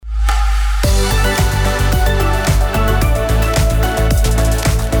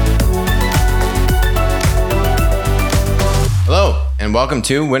and welcome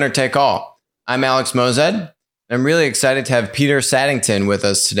to Winner Take All. I'm Alex Mozed. I'm really excited to have Peter Saddington with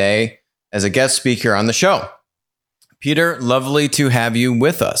us today as a guest speaker on the show. Peter, lovely to have you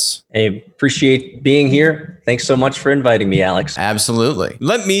with us. Hey, appreciate being here. Thanks so much for inviting me, Alex. Absolutely.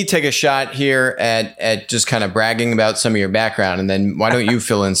 Let me take a shot here at just kind of bragging about some of your background, and then why don't you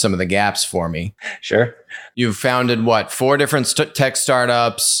fill in some of the gaps for me? Sure. You've founded 4 different tech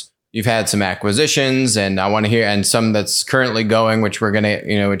startups. You've had some acquisitions, and I want to hear, and some that's currently going, which we're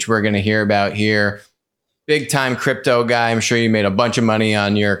gonna hear about here. Big time crypto guy. I'm sure you made a bunch of money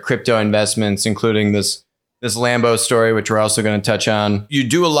on your crypto investments, including this Lambo story, which we're also going to touch on. You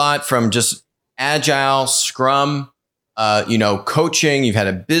do a lot from just agile, Scrum, coaching. You've had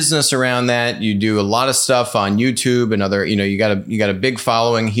a business around that. You do a lot of stuff on YouTube and other. You got a big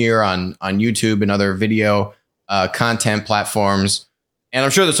following here on YouTube and other video content platforms. And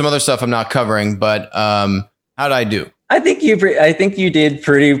I'm sure there's some other stuff I'm not covering, but how'd I do? I think you did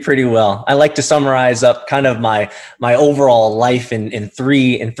pretty well. I like to summarize up kind of my overall life in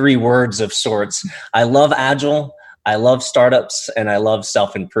three words of sorts. I love agile, I love startups, and I love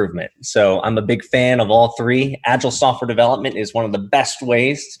self-improvement. So I'm a big fan of all three. Agile software development is one of the best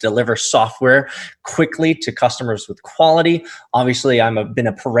ways to deliver software quickly to customers with quality. Obviously, been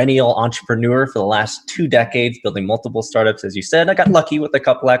a perennial entrepreneur for the last 2 decades, building multiple startups, as you said. I got lucky with a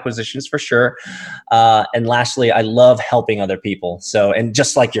couple acquisitions for sure. And lastly, I love helping other people. So, and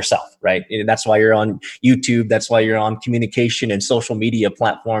just like yourself, right? That's why you're on YouTube. That's why you're on communication and social media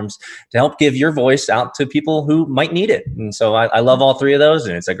platforms to help give your voice out to people who might need it. And so I love all three of those,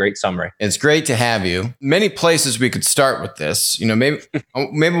 and it's a great summary. It's great to have you. Many places we could start with this. Maybe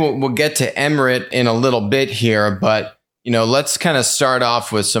we'll get to Emirate in a little bit here, but let's kind of start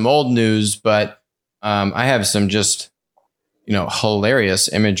off with some old news. But I have some just hilarious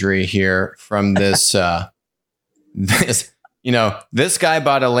imagery here from this. This guy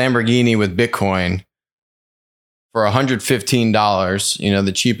bought a Lamborghini with Bitcoin for $115,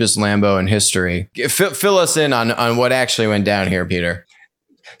 the cheapest Lambo in history. Fill us in on what actually went down here, Peter.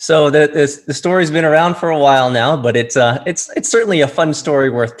 So the story's been around for a while now, but it's certainly a fun story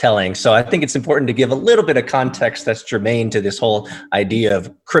worth telling. So I think it's important to give a little bit of context that's germane to this whole idea of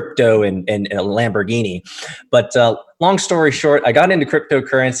crypto and a Lamborghini. But long story short, I got into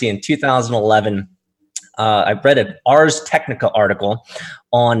cryptocurrency in 2011. I read an Ars Technica article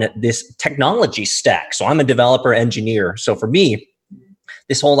on this technology stack. So I'm a developer engineer. So for me,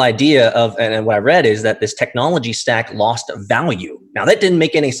 this whole idea of, and what I read is that this technology stack lost value. Now that didn't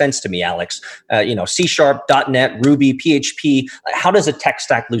make any sense to me, Alex. C#, .NET, Ruby, PHP, how does a tech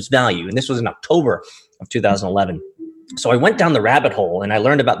stack lose value? And this was in October of 2011. So I went down the rabbit hole and I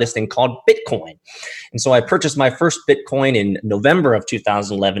learned about this thing called Bitcoin. And so I purchased my first Bitcoin in November of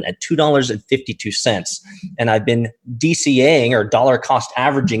 2011 at $2.52. And I've been DCAing or dollar cost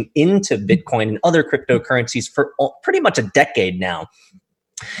averaging into Bitcoin and other cryptocurrencies for pretty much a decade now.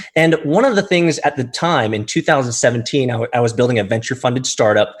 And one of the things at the time in 2017, I was building a venture funded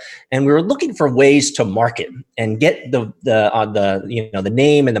startup, and we were looking for ways to market and get the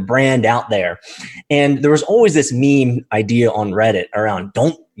name and the brand out there. And there was always this meme idea on Reddit around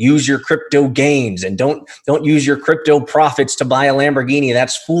don't use your crypto gains and don't use your crypto profits to buy a Lamborghini.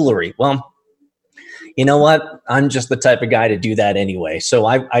 That's foolery. Well, you know what? I'm just the type of guy to do that anyway. So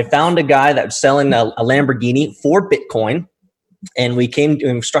I found a guy that was selling a Lamborghini for Bitcoin. And we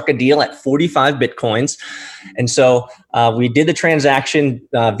struck a deal at 45 Bitcoins. And so we did the transaction,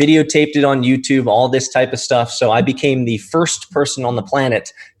 videotaped it on YouTube, all this type of stuff. So I became the first person on the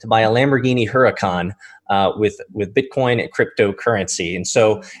planet to buy a Lamborghini Huracan with Bitcoin and cryptocurrency. And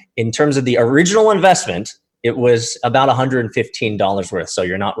so in terms of the original investment, it was about $115 worth. So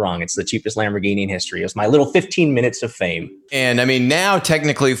you're not wrong. It's the cheapest Lamborghini in history. It was my little 15 minutes of fame. And I mean, now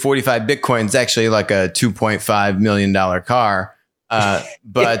technically 45 Bitcoin is actually like a $2.5 million car.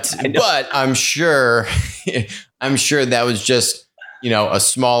 But I'm sure that was just, a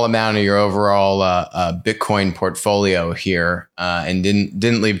small amount of your overall Bitcoin portfolio here, and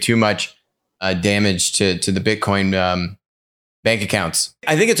didn't leave too much damage to the Bitcoin bank accounts.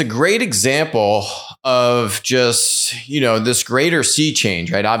 I think it's a great example of just, this greater sea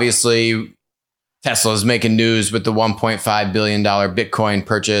change, right? Obviously, Tesla's making news with the $1.5 billion Bitcoin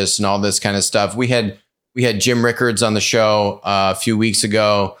purchase and all this kind of stuff. We had Jim Rickards on the show a few weeks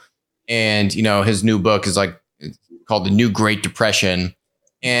ago, and his new book is called The New Great Depression,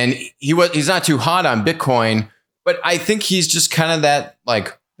 and he's not too hot on Bitcoin, but I think he's just kind of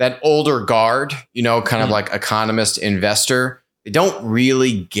that older guard, kind of like economist investor. They don't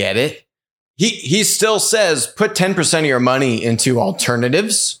really get it. He still says put 10% of your money into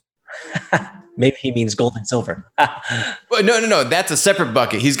alternatives. Maybe he means gold and silver. Well, no. That's a separate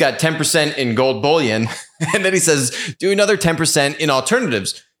bucket. He's got 10% in gold bullion. And then he says, do another 10% in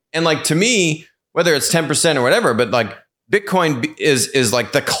alternatives. And like, to me, whether it's 10% or whatever, but like Bitcoin is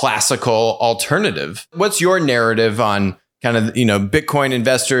like the classical alternative. What's your narrative on kind of, Bitcoin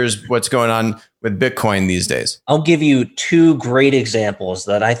investors, what's going on with Bitcoin these days? I'll give you two great examples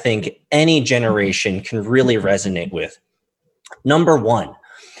that I think any generation can really resonate with. Number one,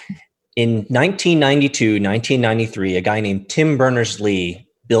 in 1992, 1993, a guy named Tim Berners-Lee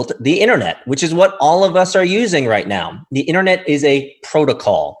built the internet, which is what all of us are using right now. The internet is a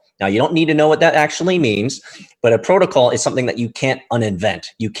protocol. Now, you don't need to know what that actually means, but a protocol is something that you can't uninvent.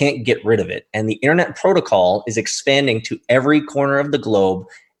 You can't get rid of it. And the internet protocol is expanding to every corner of the globe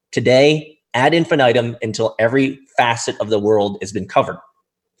today ad infinitum until every facet of the world has been covered.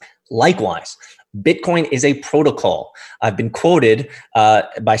 Likewise, Bitcoin is a protocol. I've been quoted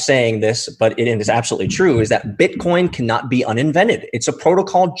by saying this, but it is absolutely true, is that Bitcoin cannot be uninvented. It's a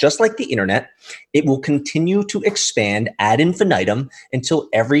protocol just like the internet. It will continue to expand ad infinitum until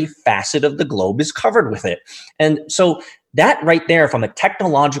every facet of the globe is covered with it. And so that right there, from a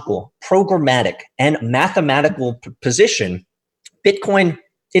technological, programmatic, and mathematical position, Bitcoin,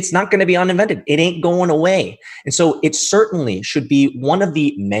 it's not going to be uninvented. It ain't going away. And so it certainly should be one of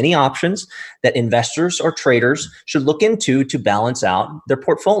the many options that investors or traders should look into to balance out their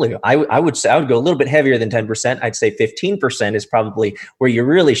portfolio. I would say I would go a little bit heavier than 10%. I'd say 15% is probably where you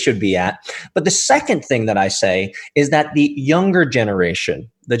really should be at. But the second thing that I say is that the younger generation,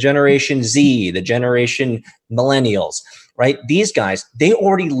 the Generation Z, the Generation Millennials, right? These guys, they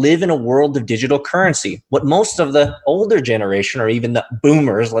already live in a world of digital currency. What most of the older generation, or even the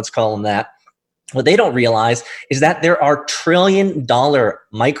boomers, let's call them that, what they don't realize is that there are trillion-dollar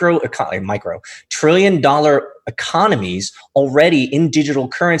trillion-dollar economies already in digital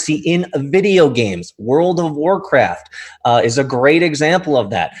currency in video games. World of Warcraft is a great example of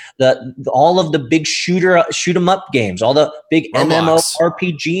that. All of the big shoot 'em up games, all the big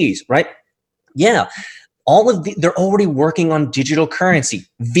MMORPGs, right? Yeah. They're already working on digital currency,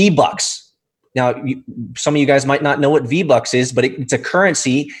 V-Bucks. Now, some of you guys might not know what V-Bucks is, but it's a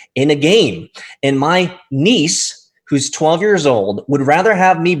currency in a game. And my niece, who's 12 years old, would rather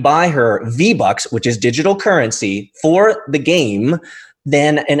have me buy her V-Bucks, which is digital currency, for the game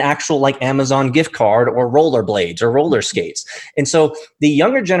than an actual like Amazon gift card or rollerblades or roller skates. And so the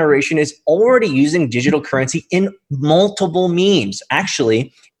younger generation is already using digital currency in multiple means.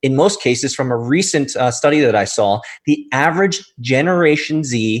 Actually, in most cases, from a recent study that I saw, the average Generation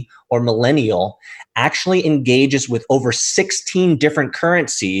Z or millennial actually engages with over 16 different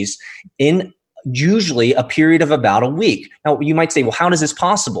currencies in usually a period of about a week. Now, you might say, well, how is this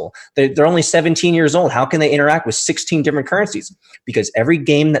possible? They're only 17 years old. How can they interact with 16 different currencies? Because every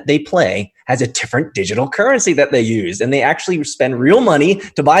game that they play has a different digital currency that they use, and they actually spend real money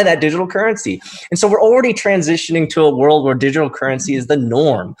to buy that digital currency. And so we're already transitioning to a world where digital currency is the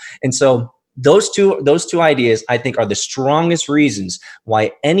norm. And so those two ideas, I think, are the strongest reasons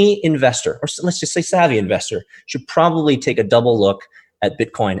why any investor, or let's just say savvy investor, should probably take a double look at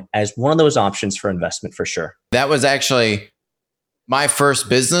Bitcoin as one of those options for investment for sure. That was actually my first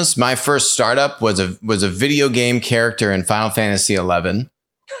business. My first startup was a video game character in Final Fantasy XI,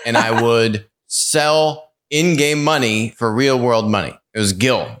 and I would sell in-game money for real world money. It was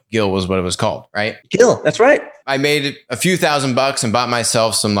Gil. Gil was what it was called, right? Gil, that's right. I made a few $1,000 and bought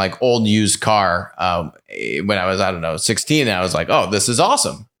myself some like old used car when I was, 16. And I was like, oh, this is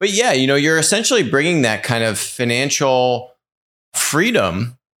awesome. But yeah, you're essentially bringing that kind of financial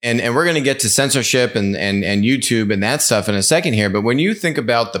freedom, and we're going to get to censorship and YouTube and that stuff in a second here. But when you think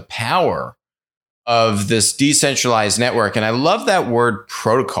about the power of this decentralized network, and I love that word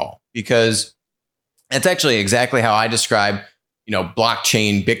protocol, because that's actually exactly how I describe,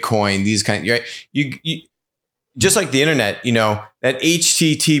 blockchain, Bitcoin, these kind, right? You just like the internet, that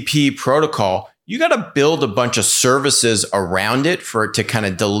HTTP protocol, you got to build a bunch of services around it for it to kind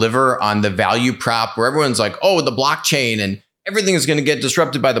of deliver on the value prop where everyone's like, oh, the blockchain and everything is going to get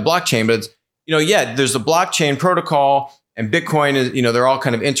disrupted by the blockchain. But it's, there's the blockchain protocol and Bitcoin is, they're all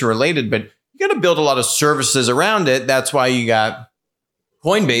kind of interrelated, but you got to build a lot of services around it. That's why you got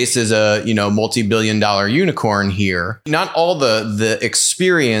Coinbase is a, multi-billion-dollar unicorn here. Not all the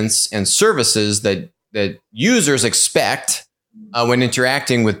experience and services that users expect when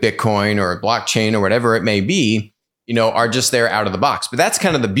interacting with Bitcoin or blockchain or whatever it may be, are just there out of the box. But that's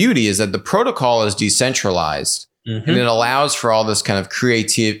kind of the beauty, is that the protocol is decentralized. Mm-hmm. And it allows for all this kind of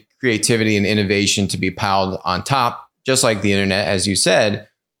creativity and innovation to be piled on top, just like the internet, as you said.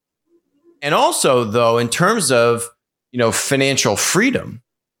 And also, though, in terms of, financial freedom,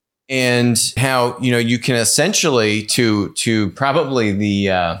 and how, you can essentially to probably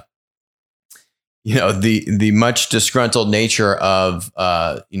the the much disgruntled nature of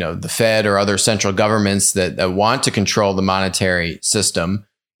the Fed or other central governments that want to control the monetary system.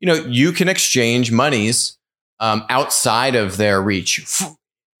 You can exchange monies outside of their reach.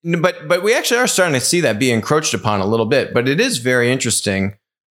 But we actually are starting to see that be encroached upon a little bit. But it is very interesting,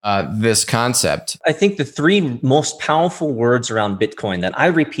 this concept. I think the three most powerful words around Bitcoin that I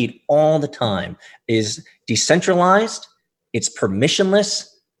repeat all the time is decentralized, it's permissionless.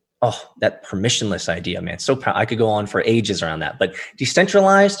 Oh, that permissionless idea, man. So I could go on for ages around that. But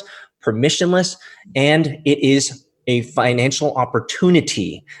decentralized, permissionless, and it is a financial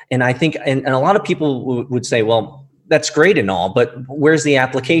opportunity. And I think, and a lot of people would say, well, that's great and all, but where's the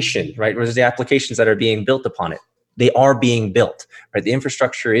application, right? Where's the applications that are being built upon it? They are being built, right? The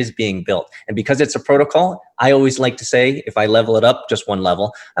infrastructure is being built. And because it's a protocol, I always like to say, if I level it up just one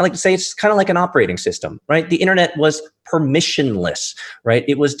level, I like to say it's kind of like an operating system, right? The internet was permissionless, right?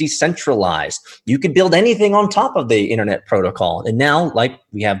 It was decentralized. You could build anything on top of the internet protocol. And now, like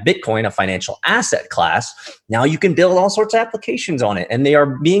we have Bitcoin, a financial asset class, now you can build all sorts of applications on it. And they are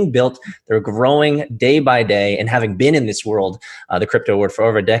being built. They're growing day by day. And having been in this world, the crypto world for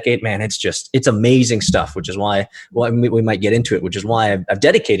over a decade, man, it's amazing stuff, which is why, we might get into it, which is why I've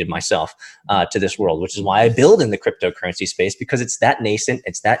dedicated myself to this world, which is why I build in the cryptocurrency space, because it's that nascent,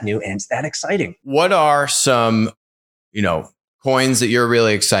 it's that new, and it's that exciting. What are some coins that you're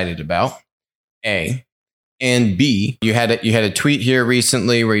really excited about? A, and B, you had a tweet here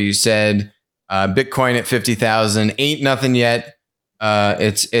recently where you said Bitcoin at 50,000 ain't nothing yet.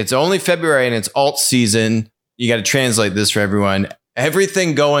 It's only February and it's alt season. You got to translate this for everyone.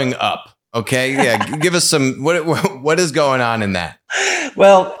 Everything going up. Okay, yeah. Give us some. What is going on in that?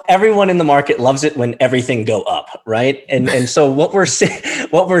 Well, everyone in the market loves it when everything go up, right? And so what we're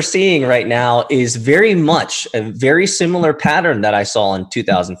seeing right now is very much a very similar pattern that I saw in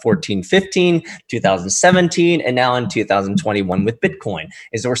 2014, 15, 2017, and now in 2021 with Bitcoin.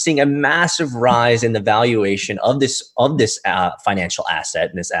 Is we're seeing a massive rise in the valuation of this financial asset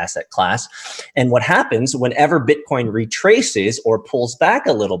in this asset class. And what happens whenever Bitcoin retraces or pulls back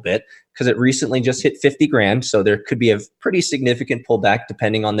a little bit, because it recently just hit 50 grand. So there could be a pretty significant pullback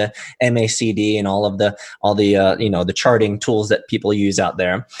depending on the MACD and all the charting tools that people use out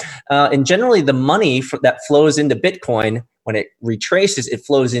there. And generally the money that flows into Bitcoin, when it retraces, it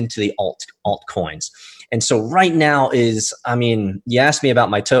flows into the altcoins. And so right now you asked me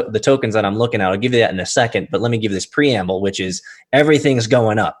about the tokens that I'm looking at. I'll give you that in a second, but let me give this preamble, which is everything's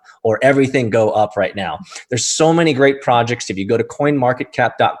going up, or everything go up right now. There's so many great projects. If you go to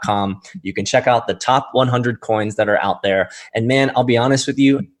coinmarketcap.com, you can check out the top 100 coins that are out there. And man, I'll be honest with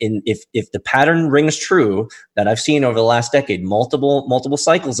you, if the pattern rings true that I've seen over the last decade, multiple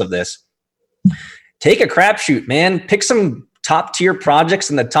cycles of this, take a crapshoot, man. Pick some top tier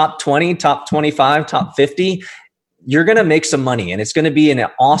projects in the top 20, top 25, top 50. You're going to make some money, and it's going to be an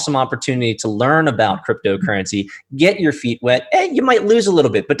awesome opportunity to learn about cryptocurrency, get your feet wet. You might lose a little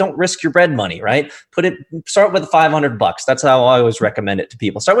bit, but don't risk your bread money, right? Start with $500. That's how I always recommend it to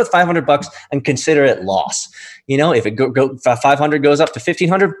people. Start with $500 and consider it loss. If it 500 goes up to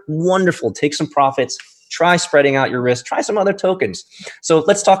 1,500, wonderful. Take some profits. Try spreading out your risk. Try some other tokens. So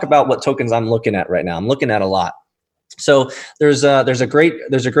let's talk about what tokens I'm looking at right now. I'm looking at a lot. So there's a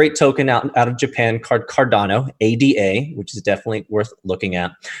great token out of Japan called Cardano, ADA, which is definitely worth looking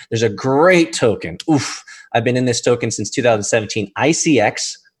at. There's a great token. I've been in this token since 2017.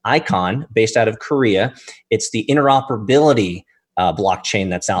 ICX, Icon, based out of Korea. It's the interoperability blockchain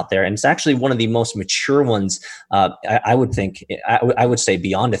that's out there, and it's actually one of the most mature ones. I would say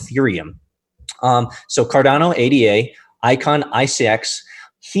beyond Ethereum. So Cardano, ADA, Icon, ICX.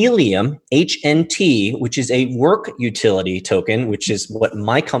 Helium, HNT, which is a work utility token, which is what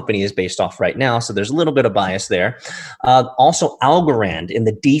my company is based off right now. So there's a little bit of bias there. Also, Algorand in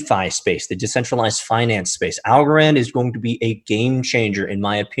the DeFi space, the decentralized finance space. Algorand is going to be a game changer, in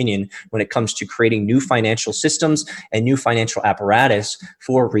my opinion, when it comes to creating new financial systems and new financial apparatus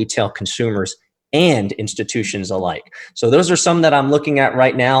for retail consumers and institutions alike. So those are some that I'm looking at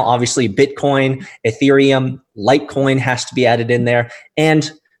right now. Obviously, Bitcoin, Ethereum, Litecoin has to be added in there.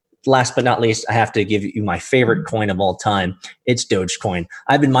 And last but not least, I have to give you my favorite coin of all time. It's Dogecoin.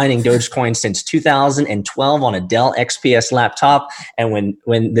 I've been mining Dogecoin since 2012 on a Dell XPS laptop. And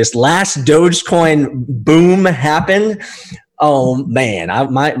when this last Dogecoin boom happened, oh man,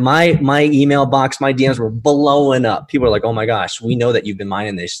 my email box, my DMs were blowing up. People are like, oh my gosh, we know that you've been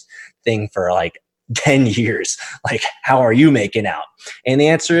mining this thing for like 10 years. Like, how are you making out? And the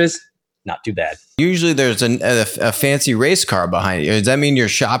answer is not too bad. Usually there's a fancy race car behind you. Does that mean you're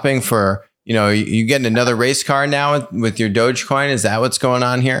shopping for, you getting another race car now with your Dogecoin? Is that what's going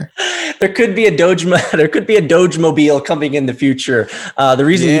on here? There could be a Dogemobile coming in the future. The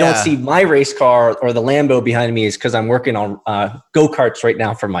reason you don't see my race car or the Lambo behind me is because I'm working on go-karts right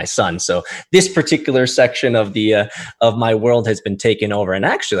now for my son. So this particular section of the of my world has been taken over. And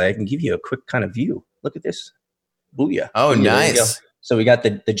actually, I can give you a quick kind of view. Look at this. Booyah. Oh, nice. So we got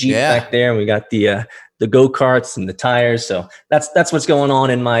the Jeep back there, and we got the go-karts and the tires. So that's what's going on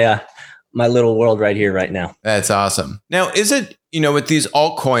in my my little world right here, right now. That's awesome. Now, is it, with these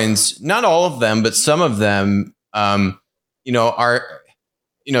altcoins, not all of them, but some of them, are,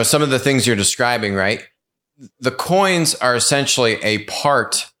 some of the things you're describing, right? The coins are essentially a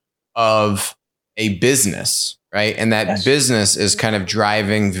part of a business, right? And that business is kind of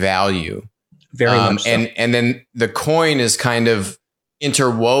driving value. Very much so. And then the coin is kind of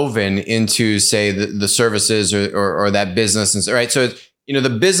interwoven into, say, the services or that business, right? So the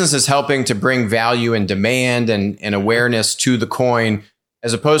business is helping to bring value and demand and awareness to the coin,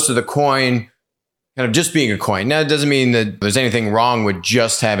 as opposed to the coin kind of just being a coin. Now, it doesn't mean that there's anything wrong with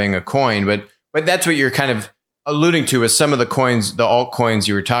just having a coin, but that's what you're kind of alluding to with some of the coins, the altcoins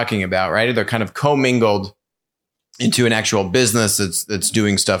you were talking about, right? They're kind of commingled into an actual business that's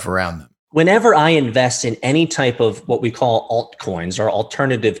doing stuff around them. Whenever I invest in any type of what we call altcoins or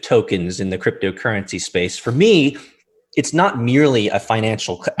alternative tokens in the cryptocurrency space, for me, it's not merely a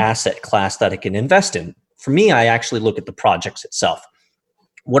financial asset class that I can invest in. For me, I actually look at the projects itself.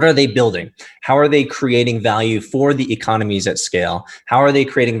 What are they building? How are they creating value for the economies at scale? How are they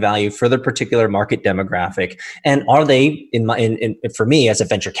creating value for the particular market demographic? And are they, for me as a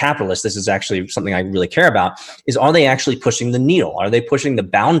venture capitalist, this is actually something I really care about, is are they actually pushing the needle? Are they pushing the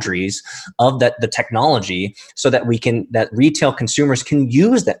boundaries of the technology so that that retail consumers can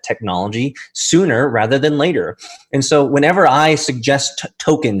use that technology sooner rather than later? And so whenever I suggest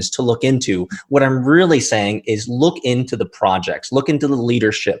tokens to look into, what I'm really saying is look into the projects, look into the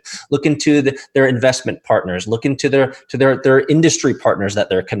leadership, look into their investment partners, look into their industry partners that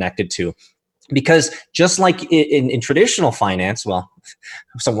they're connected to. Because just like in traditional finance, well,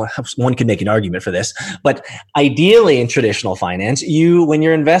 one could make an argument for this, but ideally in traditional finance, when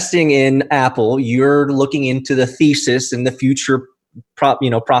you're investing in Apple, you're looking into the thesis and the future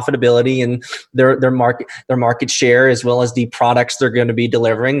profitability and their market share, as well as the products they're going to be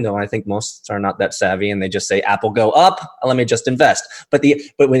delivering. Though I think most are not that savvy and they just say, Apple go up, let me just invest. But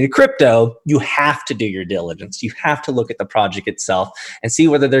when in crypto, you have to do your diligence. You have to look at the project itself and see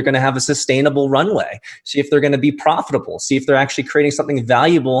whether they're going to have a sustainable runway. See if they're going to be profitable. See if they're actually creating something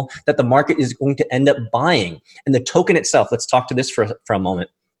valuable that the market is going to end up buying. And the token itself, let's talk to this for a moment.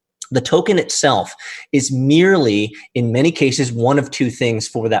 The token itself is merely, in many cases, one of two things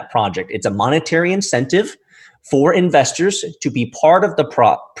for that project. It's a monetary incentive for investors to be part of the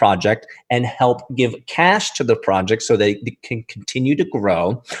project and help give cash to the project so they can continue to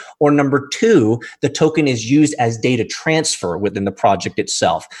grow. Or number two, the token is used as data transfer within the project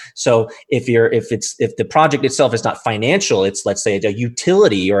itself. So if the project itself is not financial, it's, let's say, a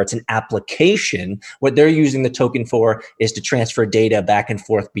utility or it's an application, what they're using the token for is to transfer data back and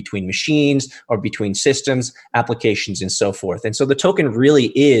forth between machines or between systems, applications, and so forth. And so the token really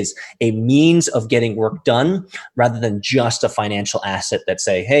is a means of getting work done, rather than just a financial asset that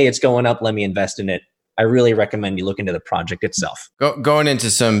say, hey, it's going up, let me invest in it. I really recommend you look into the project itself. Going into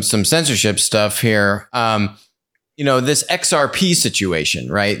some censorship stuff here, this XRP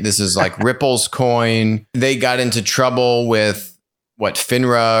situation, right? This is like Ripple's coin. They got into trouble with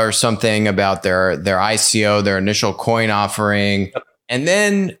FINRA or something about their ICO, their initial coin offering. And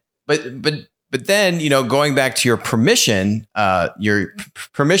then, but then, going back to your permission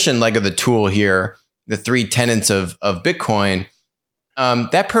leg of the tool here, the three tenets of Bitcoin,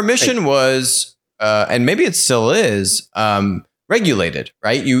 that permission was, and maybe it still is, regulated,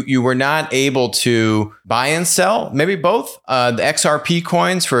 right? You were not able to buy and sell, maybe both, the XRP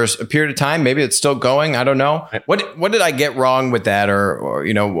coins for a period of time. Maybe it's still going. I don't know. What did I get wrong with that, or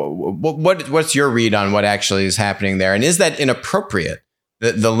what's your read on what actually is happening there, and is that inappropriate?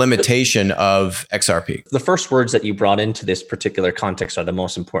 The limitation of XRP. The first words that you brought into this particular context are the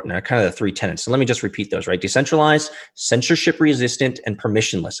most important. They're kind of the three tenets. So let me just repeat those, right? Decentralized, censorship resistant, and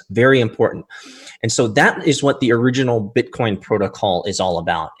permissionless. Very important. And so that is what the original Bitcoin protocol is all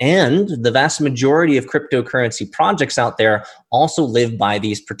about. And the vast majority of cryptocurrency projects out there also live by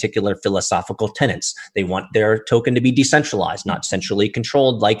these particular philosophical tenets. They want their token to be decentralized, not centrally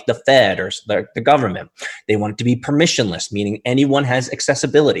controlled like the Fed or the government. They want it to be permissionless, meaning anyone has access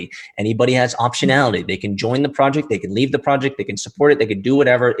accessibility. Anybody has optionality. They can join the project, they can leave the project, they can support it, they can do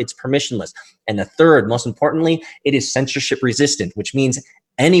whatever. It's permissionless. And the third, most importantly, it is censorship resistant, which means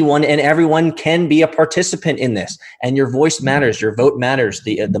anyone and everyone can be a participant in this. And your voice matters, your vote matters,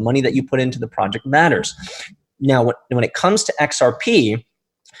 the money that you put into the project matters. Now, when it comes to XRP,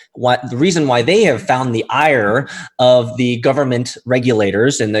 the reason why they have found the ire of the government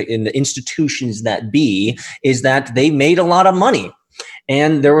regulators and in the institutions that be is that they made a lot of money.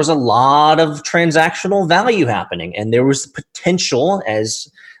 And there was a lot of transactional value happening. And there was potential, as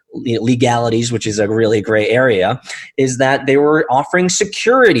legalities, which is a really gray area, is that they were offering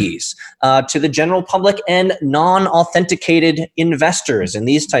securities to the general public and non-authenticated investors and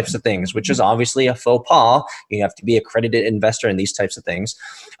these types of things, which is obviously a faux pas. You have to be an accredited investor in these types of things.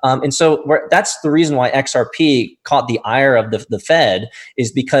 And so that's the reason why XRP caught the ire of the Fed,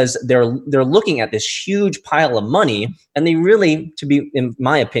 is because they're looking at this huge pile of money, and they really, to be, in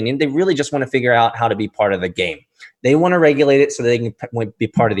my opinion, they really just want to figure out how to be part of the game. They want to regulate it so they can be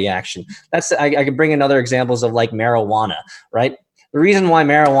part of the action. I could bring in other examples of like marijuana, right? The reason why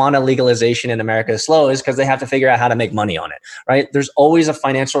marijuana legalization in America is slow is because they have to figure out how to make money on it, right? There's always a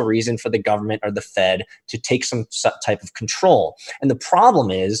financial reason for the government or the Fed to take some type of control. And the problem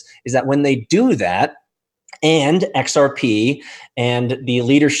is that when they do that, and XRP and the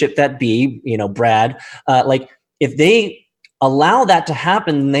leadership that be, Brad, if they allow that to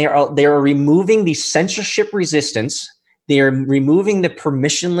happen, they are removing the censorship resistance, they are removing the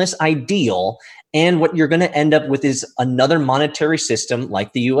permissionless ideal, and what you're going to end up with is another monetary system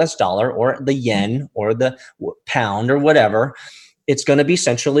like the US dollar or the yen or the pound or whatever. It's going to be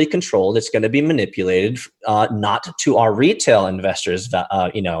centrally controlled. It's going to be manipulated, not to our retail investors,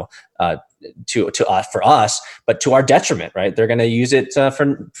 for us, but to our detriment, right? They're going to use it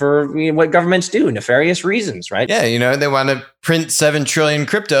for what governments do, nefarious reasons, right? Yeah, they want to print 7 trillion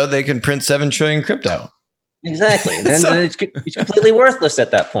crypto. They can print 7 trillion crypto. Exactly. And then it's completely worthless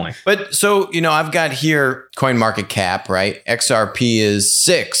at that point. But so, I've got here CoinMarketCap, right? XRP is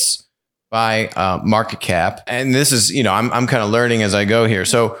 6 by market cap. And this is, I'm kind of learning as I go here.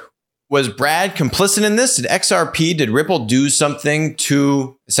 So was Brad complicit in this? Did Ripple do something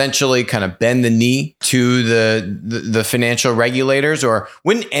to essentially kind of bend the knee to the financial regulators? Or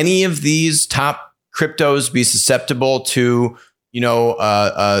wouldn't any of these top cryptos be susceptible to,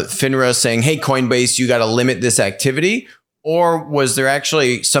 FINRA saying, hey, Coinbase, you got to limit this activity? Or was there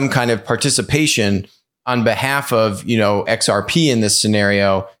actually some kind of participation on behalf of, XRP in this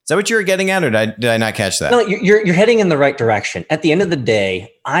scenario? Is that what you were getting at, or did I not catch that? No, you're heading in the right direction. At the end of the day,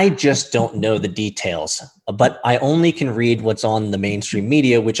 I just don't know the details, but I only can read what's on the mainstream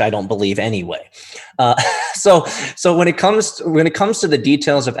media, which I don't believe anyway. So when it comes to the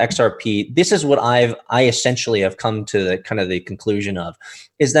details of XRP, this is what I essentially have come to the conclusion of,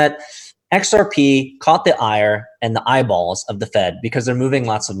 is that XRP caught the ire and the eyeballs of the Fed because they're moving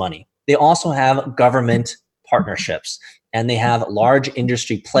lots of money. They also have government partnerships, and they have large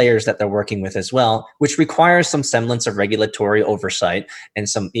industry players that they're working with as well, which requires some semblance of regulatory oversight and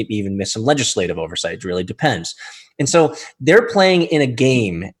even some legislative oversight. It really depends. And so they're playing in a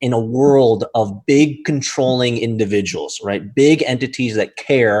game, in a world of big controlling individuals, right? Big entities that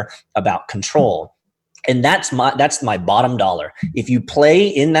care about control. And that's my bottom dollar. If you play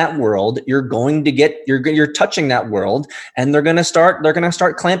in that world, you're touching that world, and they're going to start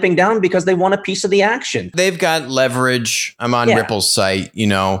clamping down because they want a piece of the action. They've got leverage. I'm on Ripple's site, they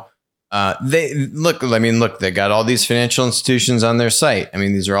got all these financial institutions on their site. I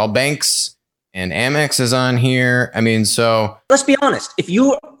mean, these are all banks, and Amex is on here. I mean, so let's be honest. If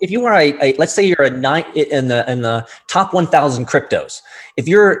you are let's say you're a 9 in the top 1,000 cryptos, if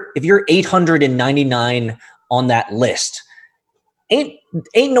you're 899 on that list, ain't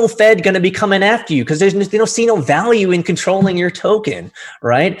no Fed going to be coming after you because they don't see no value in controlling your token,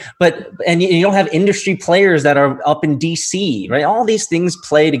 right? And you don't have industry players that are up in DC, right? All these things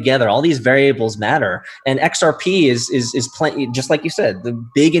play together. All these variables matter. And XRP is playing, just like you said, the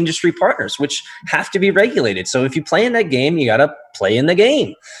big industry partners, which have to be regulated. So if you play in that game, you got to play in the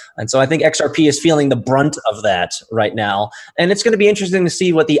game. And so I think XRP is feeling the brunt of that right now. And it's going to be interesting to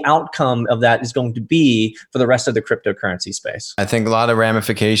see what the outcome of that is going to be for the rest of the cryptocurrency space. I think a lot of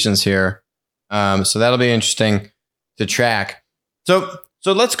ramifications here. So that'll be interesting to track. So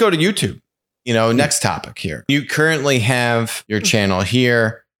let's go to YouTube. Next topic here. You currently have your channel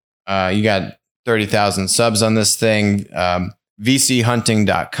here. You got 30,000 subs on this thing.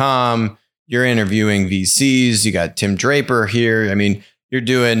 VCHunting.com. You're interviewing VCs. You got Tim Draper here. I mean, you're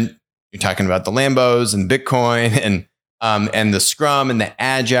talking about the Lambos and Bitcoin and the Scrum and the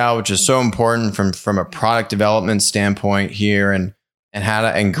Agile, which is so important from a product development standpoint here. And and how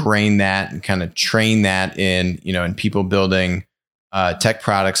to ingrain that and kind of train that in, in people building tech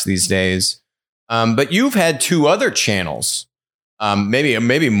products these days. But you've had two other channels,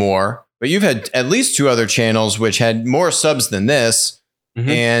 maybe more, but you've had at least two other channels which had more subs than this. Mm-hmm.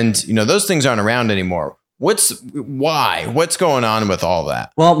 And, those things aren't around anymore. What's going on with all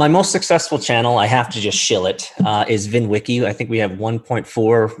that? Well, my most successful channel, I have to just shill it, is VinWiki. I think we have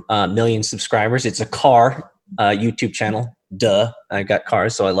 1.4 million subscribers. It's a car YouTube channel. Duh, I got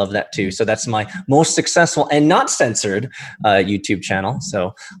cars, so I love that too. So that's my most successful and not censored YouTube channel.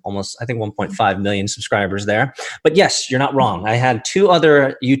 So almost, I think 1.5 million subscribers there. But yes, you're not wrong. I had two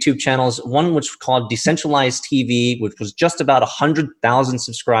other YouTube channels, one which was called Decentralized TV, which was just about 100,000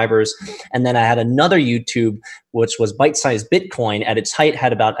 subscribers. And then I had another YouTube, which was Bite Size Bitcoin. At its height,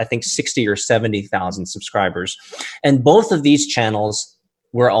 had about, I think, 60 or 70,000 subscribers. And both of these channels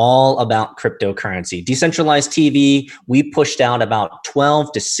were all about cryptocurrency. Decentralized TV, we pushed out about 12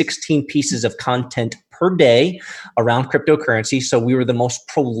 to 16 pieces of content per day around cryptocurrency. So we were the most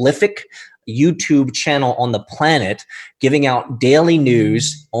prolific YouTube channel on the planet, giving out daily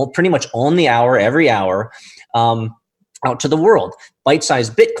news, pretty much on the hour, every hour, out to the world. Bite Size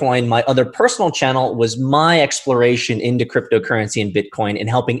Bitcoin, my other personal channel, was my exploration into cryptocurrency and Bitcoin and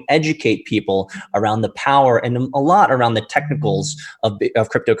helping educate people around the power and a lot around the technicals of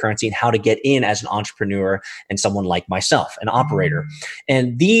cryptocurrency and how to get in as an entrepreneur and someone like myself, an operator.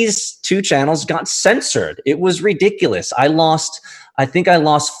 And these two channels got censored. It was ridiculous. I think I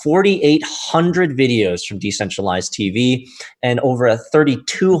lost 4,800 videos from Decentralized TV and over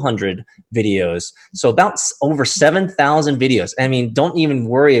 3,200 videos. So about over 7,000 videos. I mean, don't even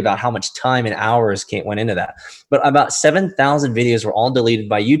worry about how much time and hours went into that. But about 7,000 videos were all deleted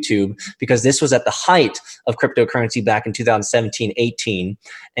by YouTube because this was at the height of cryptocurrency back in 2017, 18.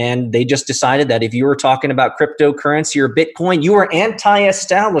 And they just decided that if you were talking about cryptocurrency or Bitcoin, you were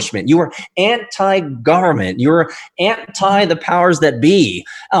anti-establishment, you were anti-government, you were anti the powers that be.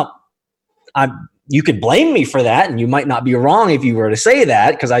 You could blame me for that, and you might not be wrong if you were to say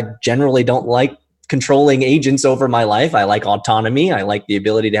that, because I generally don't like controlling agents over my life. I like autonomy. I like the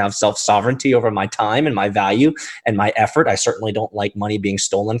ability to have self-sovereignty over my time and my value and my effort. I certainly don't like money being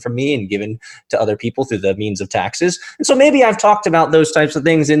stolen from me and given to other people through the means of taxes. And so maybe I've talked about those types of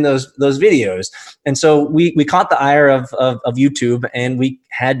things in those videos. And so we caught the ire of YouTube, and we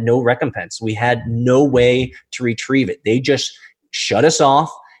had no recompense. We had no way to retrieve it. They just shut us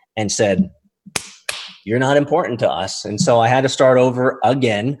off and said, you're not important to us. And so I had to start over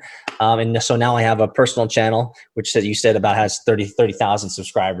again. And so now I have a personal channel, which you said about has 30,000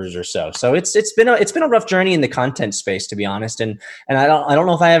 subscribers or so. So it's been a rough journey in the content space, to be honest. And I don't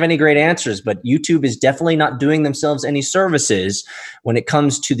know if I have any great answers, but YouTube is definitely not doing themselves any services when it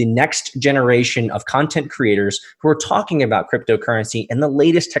comes to the next generation of content creators who are talking about cryptocurrency and the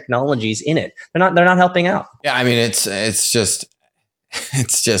latest technologies in it. They're not helping out. Yeah, I mean, it's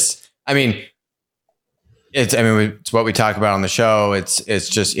what we talk about on the show. It's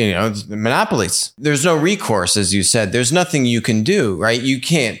just, it's monopolies. There's no recourse, as you said. There's nothing you can do, right? You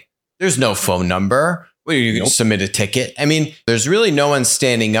can't, there's no phone number. Well, you can submit a ticket. I mean, there's really no one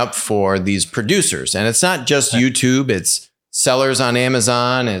standing up for these producers. And it's not just YouTube. It's sellers on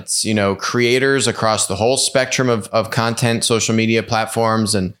Amazon. It's, creators across the whole spectrum of content, social media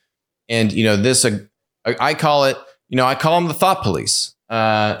platforms. And this, I call them the thought police.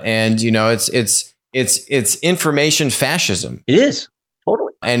 It's information fascism. It is,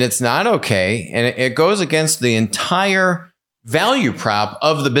 totally. And it's not okay. And it goes against the entire value prop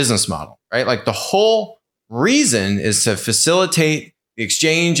of the business model, right? Like the whole reason is to facilitate the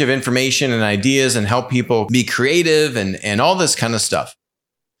exchange of information and ideas and help people be creative and all this kind of stuff.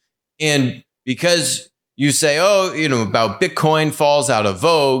 And because you say, about Bitcoin falls out of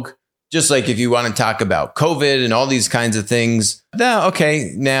vogue, just like if you want to talk about COVID and all these kinds of things,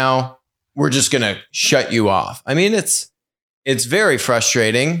 now we're just going to shut you off. I mean, it's very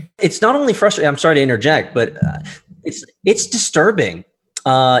frustrating. It's not only frustrating. I'm sorry to interject, but it's disturbing.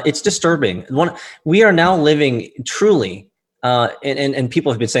 It's disturbing. We are now living truly, and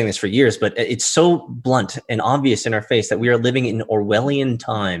people have been saying this for years, but it's so blunt and obvious in our face that we are living in Orwellian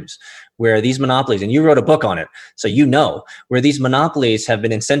times, where these monopolies, and you wrote a book on it, so where these monopolies have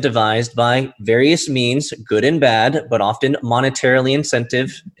been incentivized by various means, good and bad, but often monetarily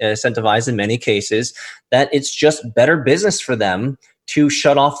incentivized in many cases, that it's just better business for them to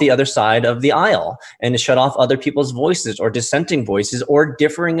shut off the other side of the aisle and to shut off other people's voices or dissenting voices or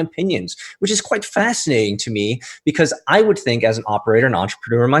differing opinions, which is quite fascinating to me, because I would think, as an operator and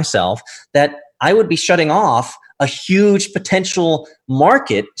entrepreneur myself, that I would be shutting off a huge potential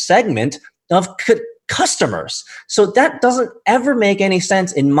market segment of customers. So that doesn't ever make any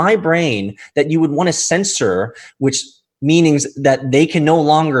sense in my brain that you would want to censor, which meanings that they can no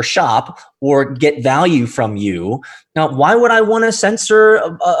longer shop or get value from you. Now, why would I want to censor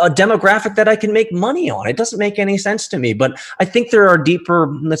a demographic that I can make money on? It doesn't make any sense to me. But I think there are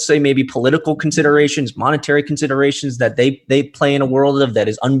deeper, let's say maybe political considerations, monetary considerations that they play in a world of that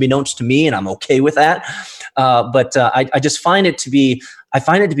is unbeknownst to me, and I'm okay with that. But I just find it to be,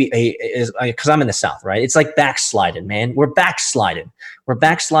 because I'm in the South, right? It's like backsliding, man. We're backsliding. We're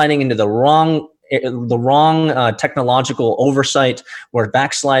backsliding into the wrong technological oversight. We're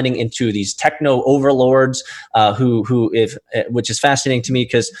backsliding into these techno overlords which is fascinating to me,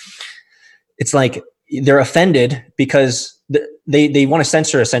 because it's like they're offended because they want to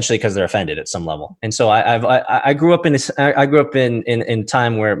censor essentially because they're offended at some level. And so I grew up in in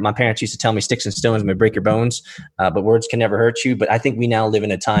time where my parents used to tell me sticks and stones may break your bones, but words can never hurt you. But I think we now live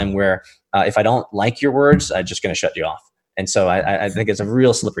in a time where if I don't like your words, I'm just going to shut you off. And so I think it's a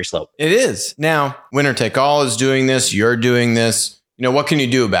real slippery slope. It is. Now, Winner Take All is doing this. You're doing this. What can you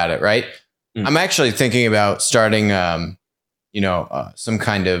do about it, right? I'm actually thinking about starting, some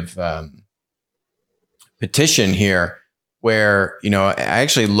kind of petition here where, I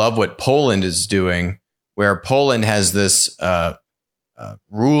actually love what Poland is doing, where Poland has this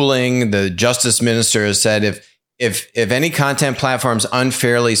ruling. The justice minister has said if any content platforms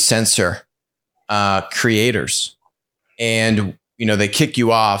unfairly censor creators, and, they kick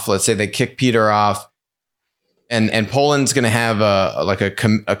you off, let's say they kick Peter off, and Poland's going to have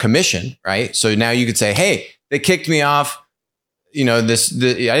a commission, right? So now you could say, hey, they kicked me off. I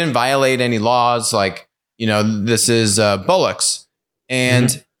didn't violate any laws. This is Bullocks.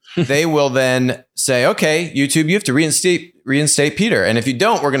 And they will then say, okay, YouTube, you have to reinstate Peter. And if you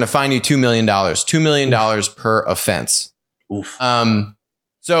don't, we're going to fine you $2 million, $2 million per offense. Oof.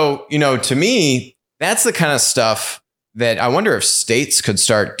 So, to me, that's the kind of stuff that I wonder if states could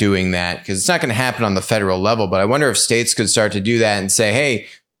start doing that, because it's not going to happen on the federal level. But I wonder if states could start to do that and say, hey,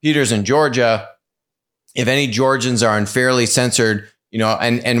 Peter's in Georgia. If any Georgians are unfairly censored,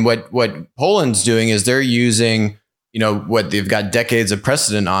 and what Poland's doing is they're using, what they've got decades of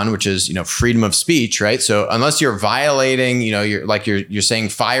precedent on, which is, freedom of speech, right? So unless you're violating, you're saying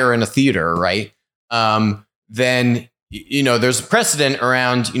fire in a theater, right? Then, there's a precedent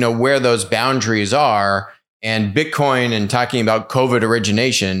around, where those boundaries are. And Bitcoin and talking about COVID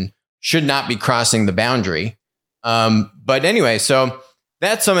origination should not be crossing the boundary. But anyway, so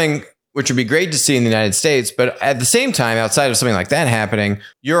that's something which would be great to see in the United States. But at the same time, outside of something like that happening,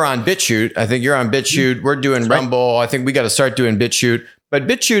 you're on BitChute. I think you're on BitChute. We're doing Rumble. I think we got to start doing BitChute. But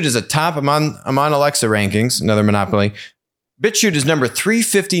BitChute is a top. I'm on Alexa rankings, another monopoly. BitChute is number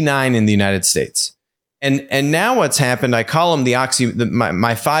 359 in the United States. And now what's happened, I call them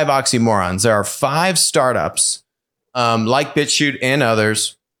my 5 oxymorons. There are 5 startups like BitChute and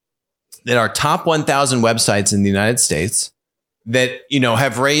others that are top 1,000 websites in the United States that,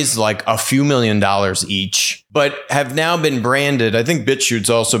 have raised like a few $1 million each, but have now been branded. I think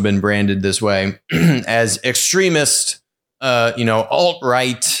BitChute's also been branded this way as extremist,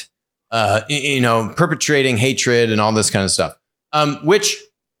 alt-right, perpetrating hatred and all this kind of stuff, which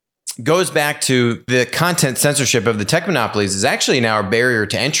goes back to the content censorship of the tech monopolies is actually now a barrier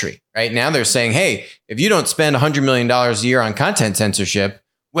to entry, right? Now they're saying, hey, if you don't spend $100 million a year on content censorship,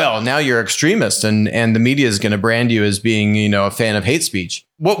 well, now you're extremist and the media is going to brand you as being, a fan of hate speech.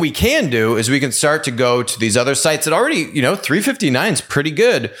 What we can do is we can start to go to these other sites that already, 359 is pretty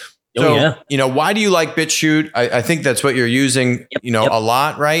good. So, why do you like BitChute? I think that's what you're using, a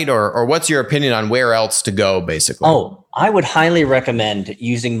lot, right? Or what's your opinion on where else to go, basically? Oh, I would highly recommend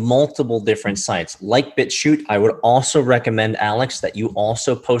using multiple different sites like BitChute. I would also recommend, Alex, that you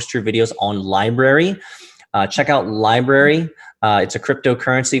also post your videos on LBRY. Check out LBRY. It's a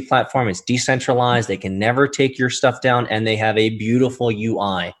cryptocurrency platform. It's decentralized. They can never take your stuff down, and they have a beautiful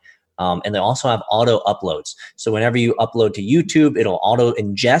UI. And they also have auto uploads. So whenever you upload to YouTube, it'll auto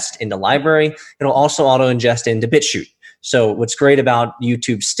ingest into LBRY. It'll also auto ingest into BitChute. So what's great about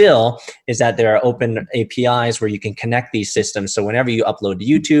YouTube still is that there are open APIs where you can connect these systems. So whenever you upload to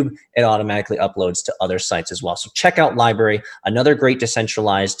YouTube, it automatically uploads to other sites as well. So check out LBRY, another great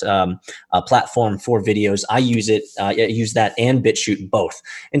decentralized platform for videos. I use it, use that and BitChute both.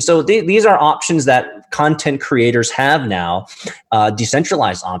 And so these are options that content creators have now,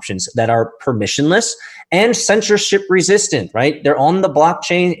 decentralized options that are permissionless and censorship resistant, right? They're on the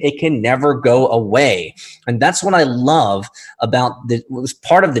blockchain. It can never go away. And that's what I love about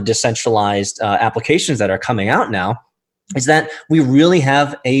part of the decentralized applications that are coming out now, is that we really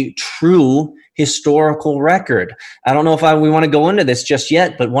have a true historical record. I don't know if we want to go into this just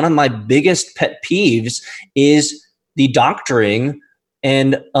yet, but one of my biggest pet peeves is the doctoring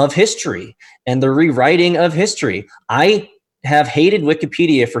of history and the rewriting of history. I have hated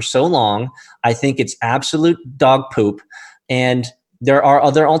Wikipedia for so long. I think it's absolute dog poop. And there are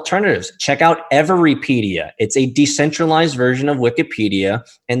other alternatives. Check out Everypedia. It's a decentralized version of Wikipedia,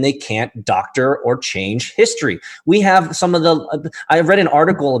 and they can't doctor or change history. We have some of I read an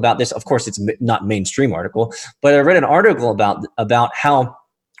article about this. Of course, it's not a mainstream article, but I read an article about how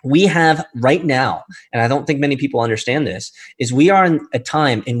we have right now, and I don't think many people understand this, is we are in a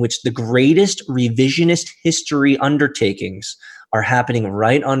time in which the greatest revisionist history undertakings are happening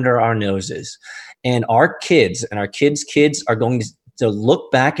right under our noses. And our kids and our kids' kids are going to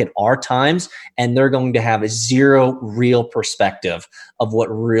look back at our times, and they're going to have a zero real perspective of what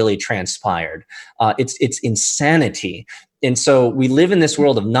really transpired. It's insanity. And so we live in this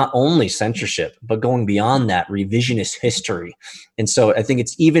world of not only censorship, but going beyond that, revisionist history. And so I think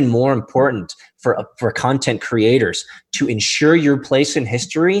it's even more important for content creators to ensure your place in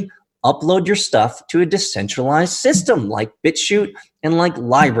history. Upload your stuff to a decentralized system like BitChute and like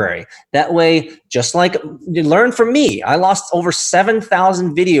LBRY. That way, just like you learn from me, I lost over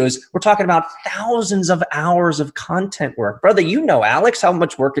 7,000 videos. We're talking about thousands of hours of content work. Brother, you know, Alex, how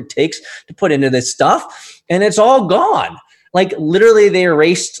much work it takes to put into this stuff, and it's all gone. Like literally they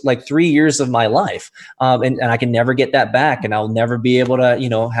erased like 3 years of my life. And I can never get that back. And I'll never be able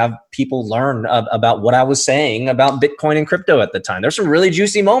to, have people learn about what I was saying about Bitcoin and crypto at the time. There's some really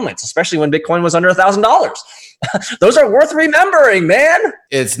juicy moments, especially when Bitcoin was under $1,000. Those are worth remembering, man.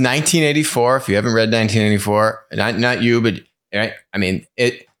 It's 1984. If you haven't read 1984, not you, but I mean,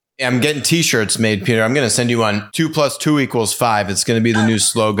 I'm getting t-shirts made, Peter. I'm going to send you one. 2 + 2 = 5. It's going to be the new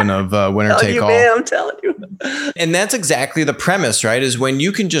slogan of winner take all. Man, I'm telling you. And that's exactly the premise, right? Is when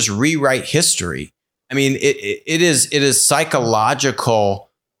you can just rewrite history. I mean, it is psychological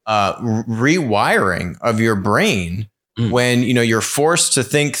rewiring of your brain when you're forced to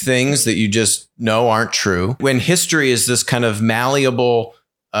think things that you just know aren't true. When history is this kind of malleable,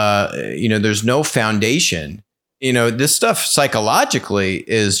 there's no foundation. This stuff psychologically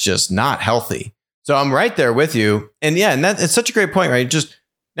is just not healthy. So I'm right there with you. And it's such a great point, right? Just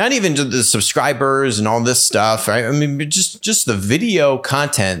not even just the subscribers and all this stuff, right? I mean, just the video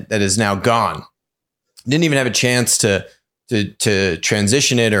content that is now gone. Didn't even have a chance to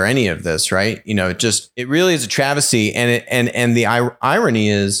transition it or any of this, right? It really is a travesty. And the irony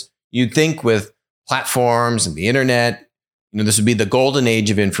is, you'd think with platforms and the internet, this would be the golden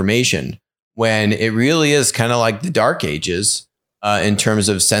age of information, when it really is kind of like the dark ages in terms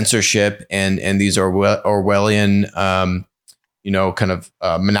of censorship and these Orwellian, kind of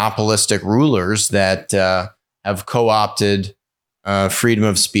monopolistic rulers that have co-opted freedom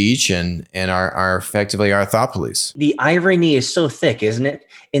of speech and are effectively our thought police. The irony is so thick, isn't it?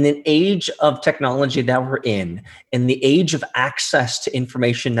 In an age of technology that we're in the age of access to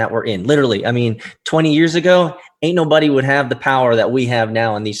information that we're in, literally, 20 years ago, ain't nobody would have the power that we have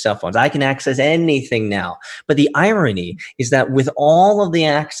now on these cell phones. I can access anything now. But the irony is that with all of the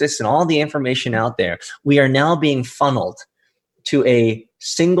access and all the information out there, we are now being funneled to a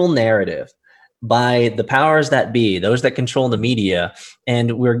single narrative by the powers that be, those that control the media.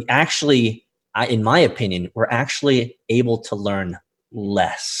 And we're actually, in my opinion, we're actually able to learn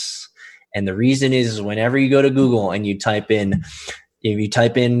less. And the reason is, whenever you go to Google and you type in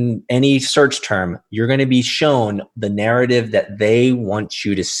any search term, you're going to be shown the narrative that they want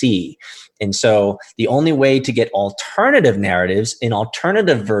you to see. And so the only way to get alternative narratives and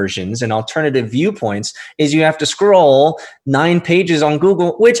alternative versions and alternative viewpoints is you have to scroll 9 pages on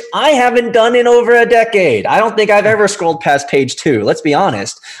Google, which I haven't done in over a decade. I don't think I've ever scrolled past page 2. Let's be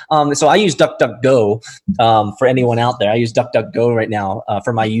honest. So I use DuckDuckGo for anyone out there. I use DuckDuckGo right now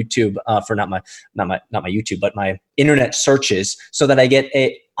for my YouTube, for not my YouTube, but my internet searches, so that I get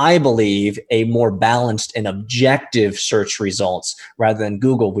I believe, a more balanced and objective search results rather than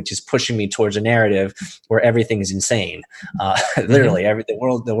Google, which is pushing me towards a narrative where everything is insane. Literally,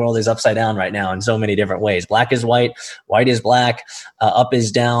 the world is upside down right now in so many different ways. Black is white, white is black, up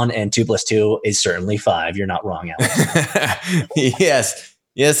is down, and 2 + 2 is certainly 5. You're not wrong, Alex.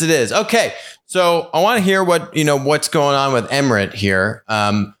 Yes, it is. Okay, so I want to hear what's going on with Emrit here.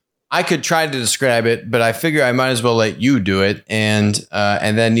 I could try to describe it, but I figure I might as well let you do it, and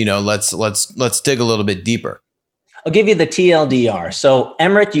then let's dig a little bit deeper. I'll give you the TLDR. So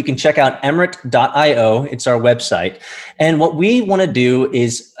Emrit, you can check out emrit.io. It's our website. And what we want to do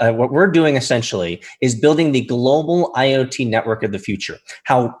is, what we're doing essentially is building the global IoT network of the future.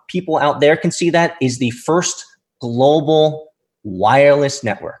 How people out there can see that is the first global wireless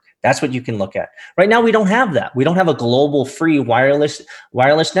network. That's what you can look at. Right now, we don't have that. We don't have a global free wireless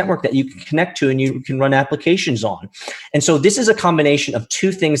network that you can connect to and you can run applications on. And so this is a combination of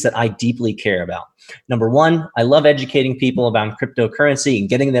two things that I deeply care about. Number one, I love educating people about cryptocurrency and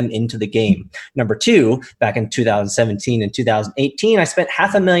getting them into the game. Number two, back in 2017 and 2018, I spent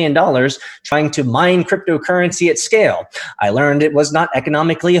 $500,000 trying to mine cryptocurrency at scale. I learned it was not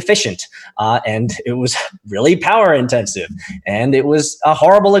economically efficient, and it was really power intensive. And it was a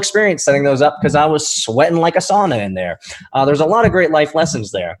horrible experience setting those up because I was sweating like a sauna in there. There's a lot of great life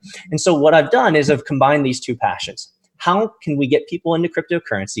lessons there. And so what I've done is I've combined these two passions. How can we get people into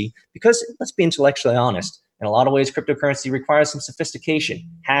cryptocurrency? Because let's be intellectually honest, in a lot of ways, cryptocurrency requires some sophistication,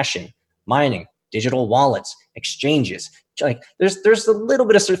 hashing, mining, digital wallets, exchanges. Like there's a little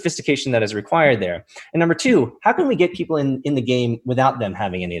bit of sophistication that is required there. And number two, how can we get people in the game without them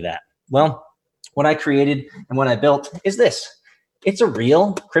having any of that? Well, what I created and what I built is this. It's a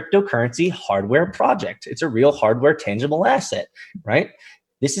real cryptocurrency hardware project. It's a real hardware tangible asset, right?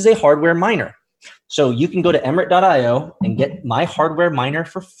 This is a hardware miner. So you can go to Emrit.io and get my hardware miner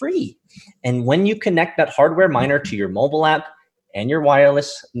for free. And when you connect that hardware miner to your mobile app and your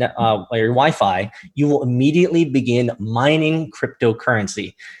wireless or your Wi-Fi, you will immediately begin mining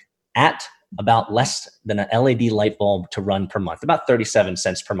cryptocurrency at about less than an LED light bulb to run per month, about 37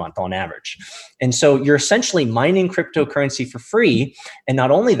 cents per month on average. And so you're essentially mining cryptocurrency for free. And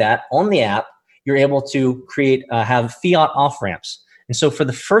not only that, on the app, you're able to have fiat off-ramps. And so for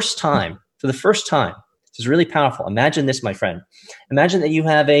the first time, this is really powerful. Imagine this, my friend. Imagine that you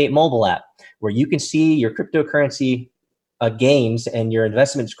have a mobile app where you can see your cryptocurrency gains and your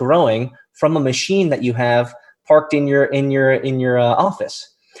investments growing from a machine that you have parked in your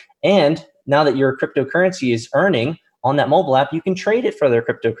office. And now that your cryptocurrency is earning on that mobile app, you can trade it for other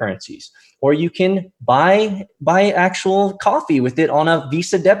cryptocurrencies, or you can buy actual coffee with it on a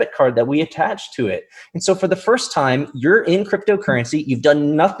Visa debit card that we attach to it. And so for the first time, you're in cryptocurrency. You've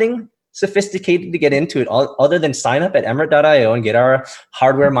done nothing sophisticated to get into it other than sign up at Emrit.io and get our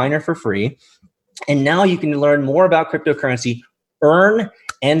hardware miner for free. And now you can learn more about cryptocurrency, earn,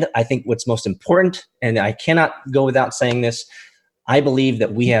 and I think what's most important, and I cannot go without saying this, I believe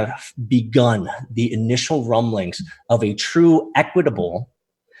that we have begun the initial rumblings of a true equitable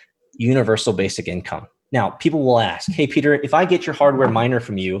universal basic income. Now, people will ask, hey, Peter, if I get your hardware miner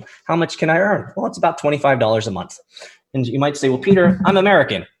from you, how much can I earn? Well, it's about $25 a month. And you might say, well, Peter, I'm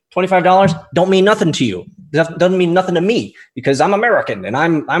American. $25 don't mean nothing to you. That doesn't mean nothing to me because I'm American and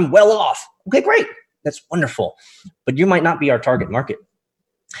I'm well off. Okay, great. That's wonderful. But you might not be our target market.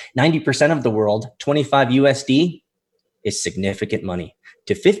 90% of the world, 25 USD is significant money.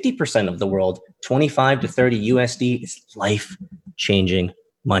 To 50% of the world, 25 to 30 USD is life-changing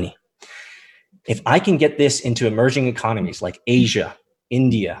money. If I can get this into emerging economies like Asia,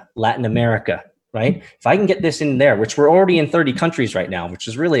 India, Latin America, right? If I can get this in there, which we're already in 30 countries right now, which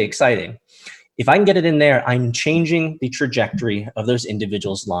is really exciting. If I can get it in there, I'm changing the trajectory of those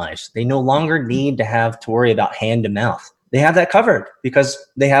individuals' lives. They no longer need to worry about hand to mouth. They have that covered because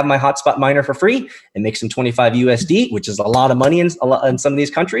they have my hotspot miner for free. It makes them 25 USD, which is a lot of money in some of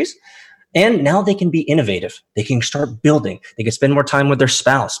these countries. And now they can be innovative. They can start building. They can spend more time with their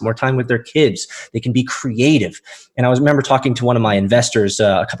spouse, more time with their kids. They can be creative. And I remember talking to one of my investors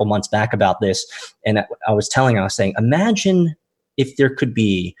a couple months back about this. And I was saying, imagine if there could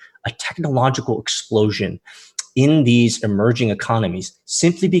be a technological explosion in these emerging economies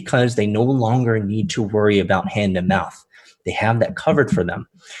simply because they no longer need to worry about hand to mouth. They have that covered for them.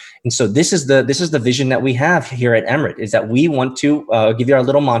 And so this is the vision that we have here at Emrit, is that we want to give you our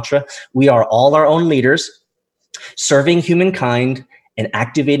little mantra. We are all our own leaders, serving humankind and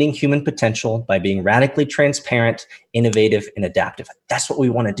activating human potential by being radically transparent, innovative, and adaptive. That's what we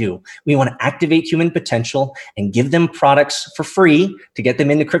want to do. We want to activate human potential and give them products for free to get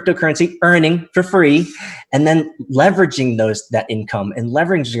them into cryptocurrency, earning for free, and then leveraging that income and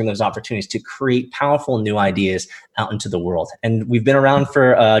leveraging those opportunities to create powerful new ideas out into the world. And we've been around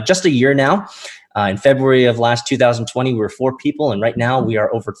for just a year now. In February of last 2020, we were 4 people, and right now we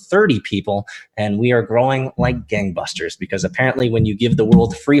are over 30 people, and we are growing like gangbusters because apparently when you give the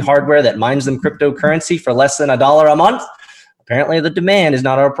world free hardware that mines them cryptocurrency for less than $1 a month, apparently the demand is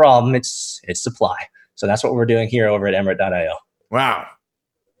not our problem, it's supply. So that's what we're doing here over at Emrit.io.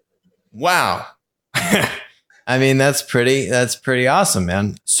 Wow. I mean, that's pretty awesome,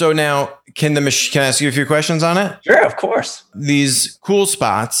 man. So now can I ask you a few questions on it? Sure, of course. These cool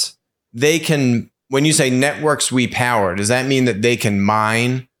spots, they can, when you say networks we power, does that mean that they can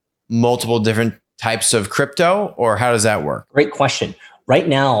mine multiple different types of crypto, or how does that work? Great question. Right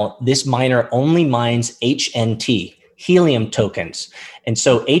now, this miner only mines HNT, helium tokens. And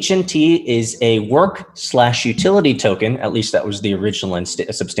so HNT is a work/utility token. At least that was the original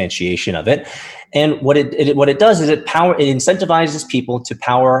substantiation of it. And what it does is it incentivizes people to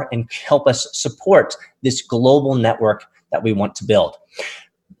power and help us support this global network that we want to build.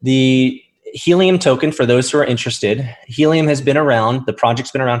 The Helium token, for those who are interested, Helium has been around, the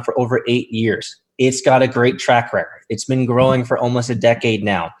project's been around for over 8 years. It's got a great track record. It's been growing for almost a decade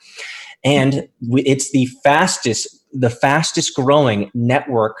now. And it's the fastest growing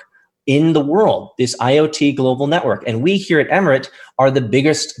network in the world, this IoT global network. And we here at Emirates are the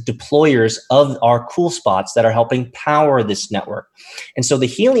biggest deployers of our cool spots that are helping power this network. And so the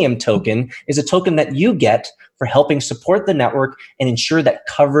Helium token is a token that you get for helping support the network and ensure that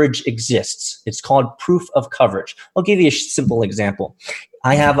coverage exists. It's called proof of coverage. I'll give you a simple example.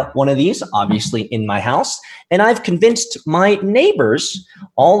 I have one of these, obviously, in my house, and I've convinced my neighbors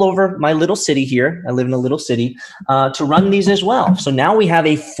all over my little city here, I live in a little city, to run these as well. So now we have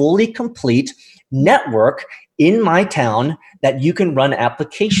a fully complete network in my town that you can run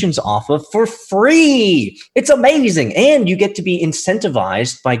applications off of for free. It's amazing. And you get to be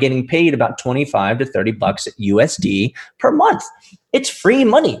incentivized by getting paid about 25 to 30 bucks USD per month. It's free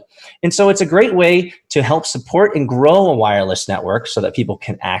money. And so it's a great way to help support and grow a wireless network so that people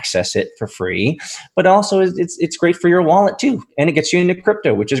can access it for free. But also it's great for your wallet too. And it gets you into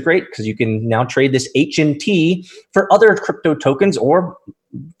crypto, which is great because you can now trade this HNT for other crypto tokens, or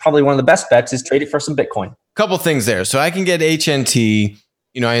probably one of the best bets is trade it for some Bitcoin. Couple things there. So I can get HNT,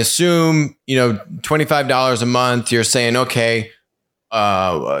 I assume, $25 a month. You're saying, okay,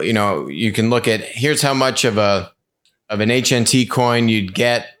 you can look at, here's how much of an HNT coin you'd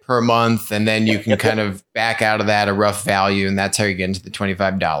get per month. And then you can kind of back out of that a rough value. And that's how you get into the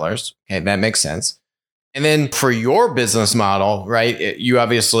 $25. Okay. That makes sense. And then for your business model, right, you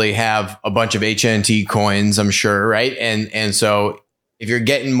obviously have a bunch of HNT coins, I'm sure, right? And so if you're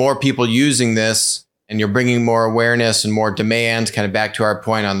getting more people using this, and you're bringing more awareness and more demand, kind of back to our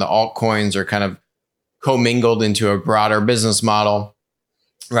point on the altcoins are kind of commingled into a broader business model,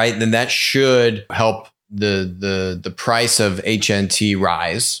 right? Then that should help the price of HNT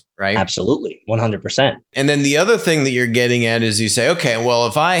rise, right? Absolutely, 100%. And then the other thing that you're getting at is you say, okay, well,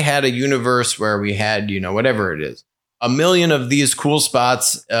 if I had a universe where we had, whatever it is, 1 million of these cool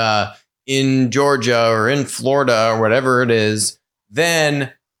spots in Georgia or in Florida or whatever it is,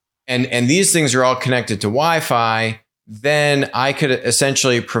 then and these things are all connected to Wi-Fi, then I could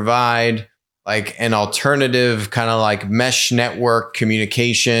essentially provide like an alternative kind of like mesh network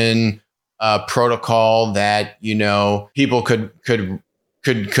communication protocol that, people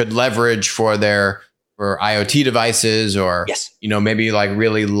could leverage for IoT devices or, yes, maybe like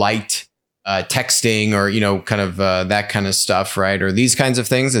really light texting or, kind of that kind of stuff, right? Or these kinds of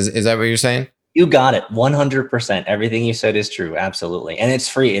things. Is that what you're saying? You got it. 100%. Everything you said is true. Absolutely. And it's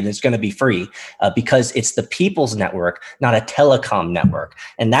free, and it's going to be free because it's the people's network, not a telecom network.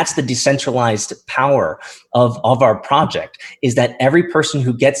 And that's the decentralized power of our project, is that every person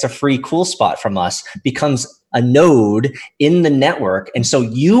who gets a free cool spot from us becomes a node in the network. And so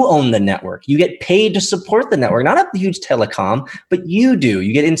you own the network. You get paid to support the network, not a huge telecom, but you do.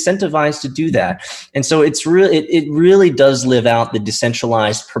 You get incentivized to do that. And so it really does live out the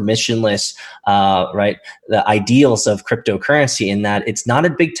decentralized, permissionless, right, the ideals of cryptocurrency, in that it's not a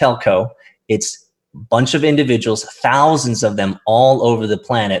big telco. It's a bunch of individuals, thousands of them all over the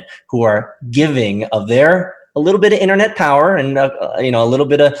planet, who are giving of a little bit of internet power and a little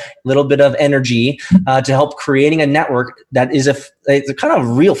bit of energy to help creating a network that is it's a kind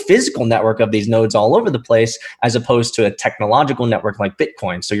of real physical network of these nodes all over the place, as opposed to a technological network like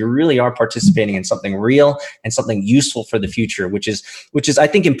Bitcoin. So you really are participating in something real and something useful for the future, which is I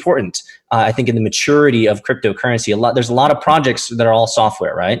think important. I think in the maturity of cryptocurrency, there's a lot of projects that are all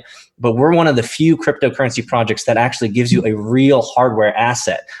software, right? But we're one of the few cryptocurrency projects that actually gives you a real hardware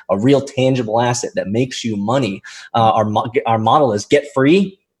asset, a real tangible asset that makes you money. Our model is get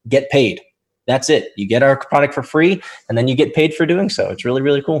free, get paid. That's it. You get our product for free, and then you get paid for doing so. It's really,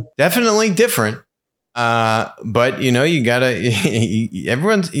 really cool. Definitely different. But everyone's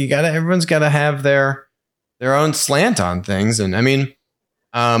gotta have their own slant on things. And I mean,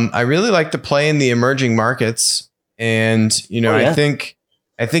 I really like to play in the emerging markets, and I think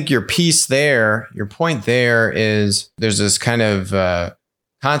your piece there, your point there is there's this kind of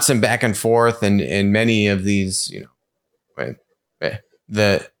constant back and forth, and many of these, you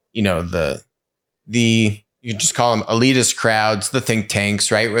just call them elitist crowds, the think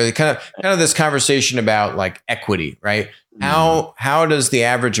tanks, right? Where they kind of this conversation about like equity, right? How does the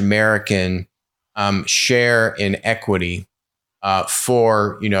average American share in equity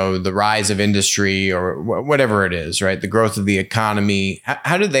for, the rise of industry or whatever it is, right? The growth of the economy.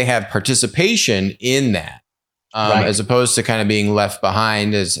 How do they have participation in that? Right. As opposed to kind of being left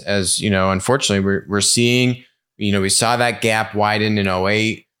behind as unfortunately we're seeing, we saw that gap widen in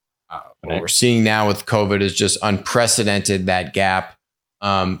 2008. What we're seeing now with COVID is just unprecedented, that gap,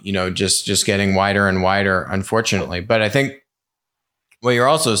 just getting wider and wider, unfortunately. But I think what you're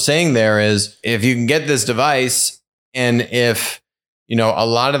also saying there is if you can get this device and if, a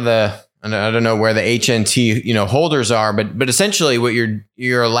lot of I don't know where the HNT, holders are, but essentially what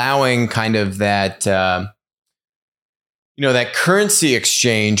you're allowing kind of that, that currency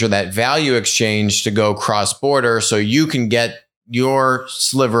exchange or that value exchange to go cross border so you can get your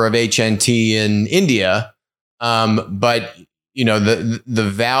sliver of HNT in India. But, the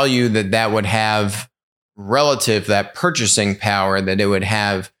value that would have relative, that purchasing power that it would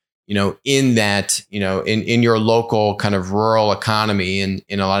have, in that, in your local kind of rural economy in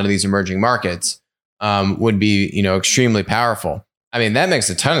a lot of these emerging markets would be, extremely powerful. I mean, that makes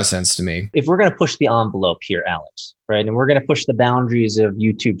a ton of sense to me. If we're going to push the envelope here, Alex, right, and we're going to push the boundaries of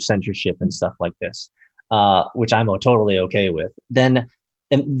YouTube censorship and stuff like this, which I'm totally okay with, then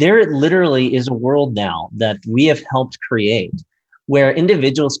and there literally is a world now that we have helped create where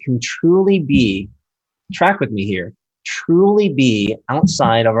individuals can truly be, track with me here, truly be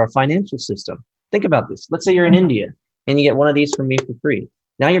outside of our financial system. Think about this. Let's say you're in India and you get one of these from me for free.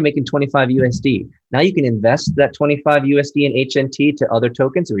 Now you're making 25 USD. Now you can invest that 25 USD in HNT to other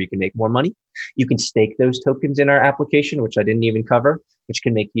tokens where you can make more money. You can stake those tokens in our application, which I didn't even cover, which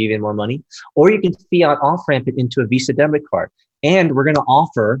can make you even more money. Or you can fiat off-ramp it into a Visa debit card. And we're going to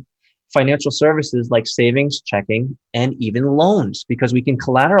offer financial services like savings, checking, and even loans, because we can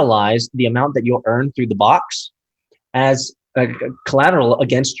collateralize the amount that you'll earn through the box as a collateral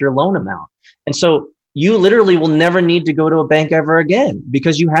against your loan amount. And so you literally will never need to go to a bank ever again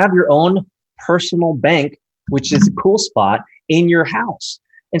because you have your own personal bank, which is a cool spot in your house.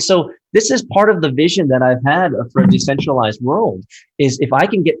 And so this is part of the vision that I've had for a decentralized world is if I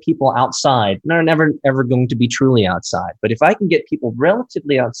can get people outside, and they're never, ever going to be truly outside, but if I can get people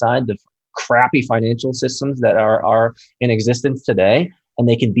relatively outside the crappy financial systems that are in existence today, and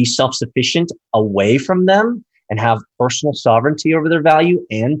they can be self-sufficient away from them and have personal sovereignty over their value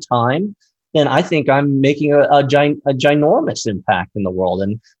and time, then I think I'm making a ginormous impact in the world.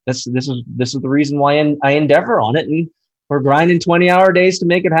 And this is the reason why I endeavor on it. And we're grinding 20-hour days to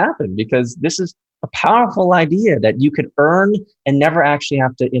make it happen, because this is a powerful idea that you could earn and never actually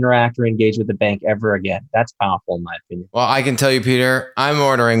have to interact or engage with the bank ever again. That's powerful in my opinion. Well, I can tell you, Peter, I'm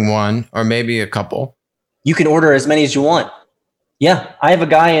ordering one or maybe a couple. You can order as many as you want. Yeah, I have a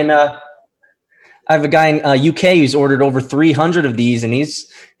guy in UK who's ordered over 300 of these, and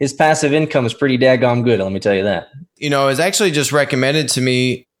his passive income is pretty daggone good. Let me tell you that. It was actually just recommended to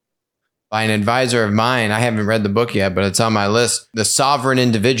me by an advisor of mine. I haven't read the book yet, but it's on my list. The Sovereign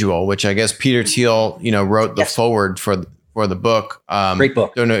Individual, which I guess Peter Thiel, wrote the forward for the book. Great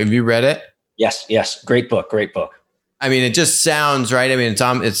book. Don't know. Have you read it? Yes. Great book. I mean, it just sounds right. I mean, it's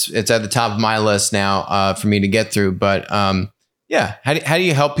at the top of my list now for me to get through. But yeah, how do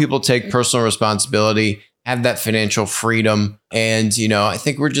you help people take personal responsibility, have that financial freedom? And I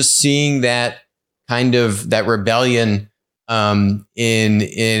think we're just seeing that kind of that rebellion. In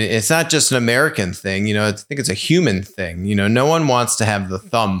it's not just an American thing, I think it's a human thing. No one wants to have the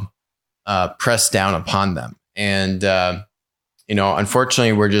thumb pressed down upon them, and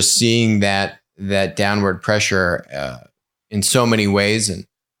unfortunately, we're just seeing that downward pressure in so many ways, and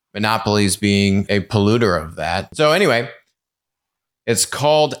monopolies being a polluter of that. So anyway, it's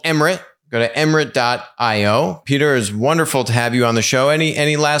called Emrit. Go to emrit.io. Peter, it's wonderful to have you on the show.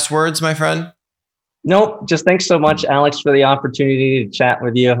 Any last words, my friend? Nope. Just thanks so much, Alex, for the opportunity to chat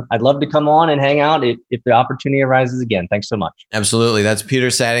with you. I'd love to come on and hang out if the opportunity arises again. Thanks so much. Absolutely. That's Peter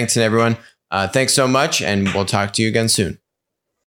Saddington, everyone. Thanks so much, and we'll talk to you again soon.